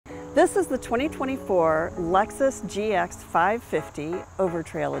This is the 2024 Lexus GX 550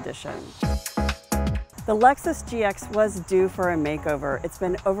 Overtrail Edition. The Lexus GX was due for a makeover. It's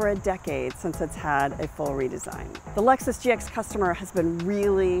been over a decade since it's had a full redesign. The Lexus GX customer has been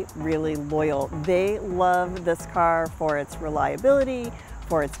really loyal. They love this car for its reliability,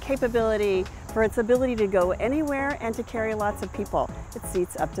 for its capability, for its ability to go anywhere and to carry lots of people. It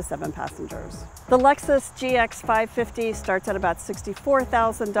seats up to 7 passengers. The Lexus GX 550 starts at about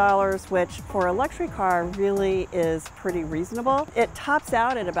 $64,000, which for a luxury car really is pretty reasonable. It tops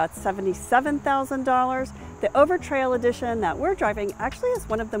out at about $77,000. The Overtrail edition that we're driving actually is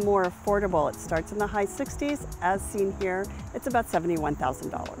one of the more affordable. It starts in the high 60s, as seen here. It's about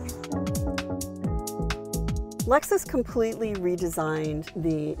 $71,000. Lexus completely redesigned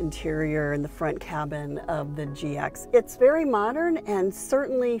the interior and the front cabin of the GX. It's very modern and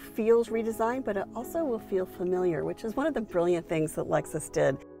certainly feels redesigned, but it also will feel familiar, which is one of the brilliant things that Lexus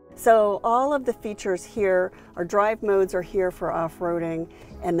did. So all of the features here, our drive modes are here for off-roading,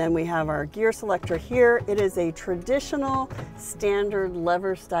 and then we have our gear selector here. It is a traditional standard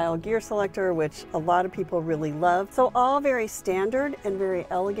lever style gear selector, which a lot of people really love. So all very standard and very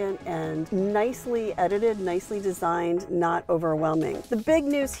elegant and nicely edited, nicely designed, not overwhelming. The big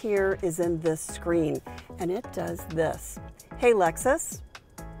news here is in this screen, and it does this. Hey Lexus,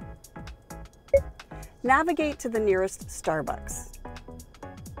 navigate to the nearest Starbucks.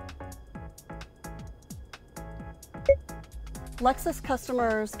 Lexus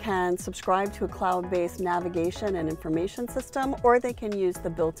customers can subscribe to a cloud-based navigation and information system, or they can use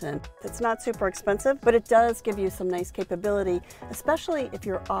the built-in. It's not super expensive, but it does give you some nice capability, especially if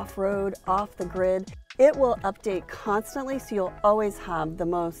you're off-road, off the grid. It will update constantly, so you'll always have the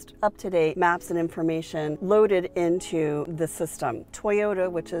most up-to-date maps and information loaded into the system.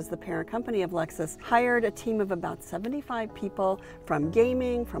 Toyota, which is the parent company of Lexus, hired a team of about 75 people from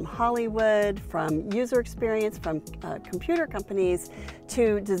gaming, from Hollywood, from user experience, from computer companies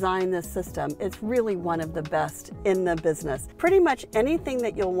to design this system. It's really one of the best in the business. Pretty much anything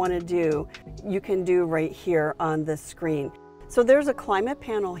that you'll want to do, you can do right here on this screen. So there's a climate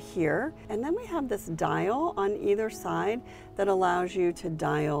panel here, and then we have this dial on either side that allows you to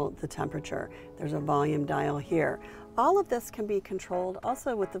dial the temperature. There's a volume dial here. All of this can be controlled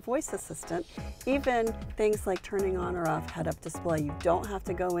also with the voice assistant, even things like turning on or off head-up display. You don't have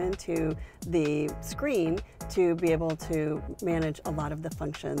to go into the screen to be able to manage a lot of the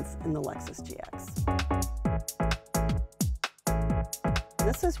functions in the Lexus GX.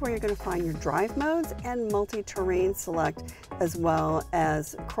 This is where you're going to find your drive modes and multi-terrain select, as well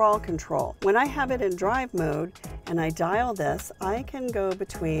as crawl control. When I have it in drive mode and I dial this, I can go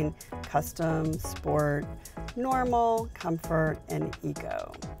between custom, sport, normal, comfort, and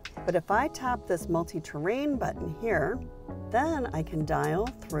eco. But if I tap this multi-terrain button here, then I can dial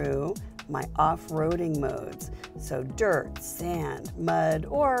through my off-roading modes. So dirt, sand, mud,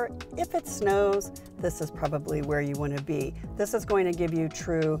 or if it snows, this is probably where you want to be. This is going to give you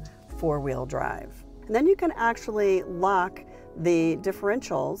true four-wheel drive. And then you can actually lock the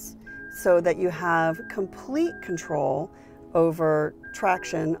differentials so that you have complete control over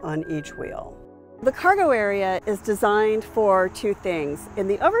traction on each wheel. The cargo area is designed for two things. In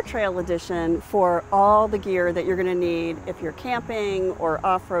the Overtrail edition, for all the gear that you're going to need if you're camping or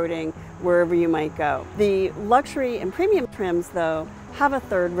off-roading, wherever you might go. The luxury and premium trims, though, have a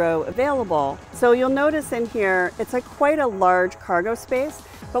third row available. So you'll notice in here, it's quite a large cargo space,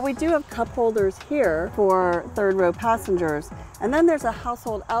 but we do have cup holders here for third row passengers. And then there's a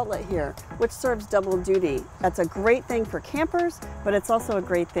household outlet here, which serves double duty. That's a great thing for campers, but it's also a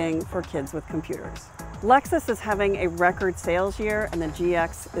great thing for kids with computers. Lexus is having a record sales year, and the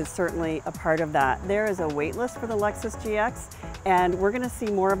GX is certainly a part of that. There is a wait list for the Lexus GX, and we're going to see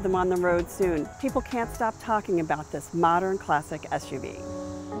more of them on the road soon. People can't stop talking about this modern classic SUV.